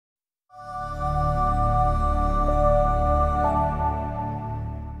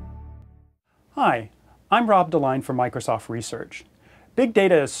Hi, I'm Rob DeLine from Microsoft Research. Big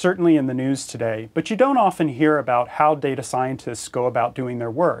data is certainly in the news today, but you don't often hear about how data scientists go about doing their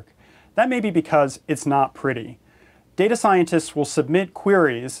work. That may be because it's not pretty. Data scientists will submit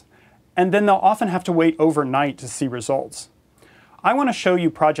queries, and then they'll often have to wait overnight to see results. I want to show you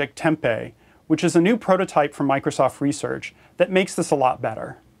Project Tempe, which is a new prototype from Microsoft Research that makes this a lot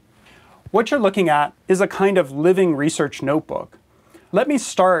better. What you're looking at is a kind of living research notebook. Let me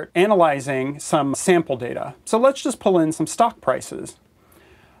start analyzing some sample data. So let's just pull in some stock prices.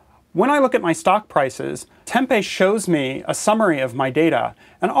 When I look at my stock prices, Tempe shows me a summary of my data,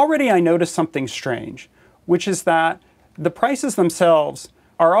 and already I notice something strange, which is that the prices themselves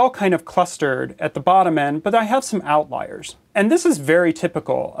are all kind of clustered at the bottom end, but I have some outliers. And this is very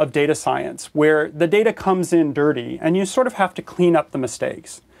typical of data science, where the data comes in dirty and you sort of have to clean up the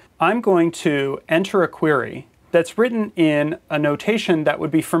mistakes. I'm going to enter a query that's written in a notation that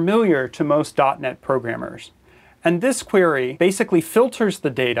would be familiar to most .NET programmers. And this query basically filters the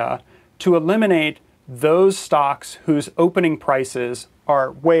data to eliminate those stocks whose opening prices are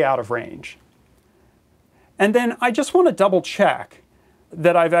way out of range. And then I just want to double check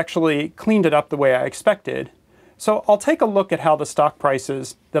that I've actually cleaned it up the way I expected. So I'll take a look at how the stock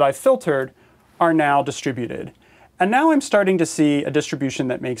prices that I've filtered are now distributed. And now I'm starting to see a distribution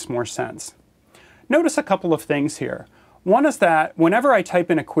that makes more sense. Notice a couple of things here. One is that whenever I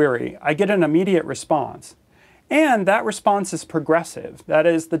type in a query, I get an immediate response. And that response is progressive. That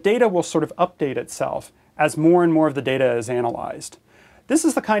is, the data will sort of update itself as more and more of the data is analyzed. This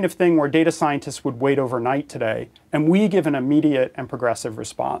is the kind of thing where data scientists would wait overnight today, and we give an immediate and progressive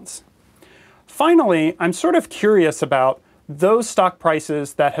response. Finally, I'm sort of curious about those stock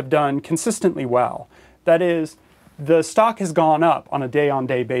prices that have done consistently well. That is, the stock has gone up on a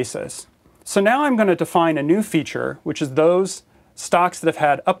day-on-day basis. So now I'm going to define a new feature, which is those stocks that have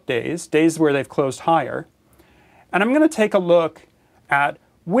had up days, days where they've closed higher. And I'm going to take a look at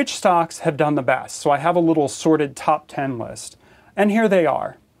which stocks have done the best. So I have a little sorted top 10 list. And here they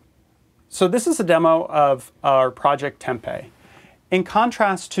are. So this is a demo of our Project Tempe. In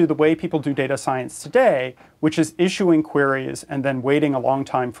contrast to the way people do data science today, which is issuing queries and then waiting a long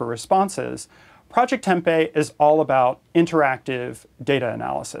time for responses, Project Tempe is all about interactive data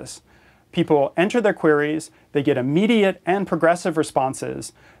analysis. People enter their queries, they get immediate and progressive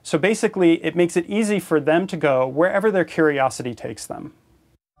responses. So basically, it makes it easy for them to go wherever their curiosity takes them.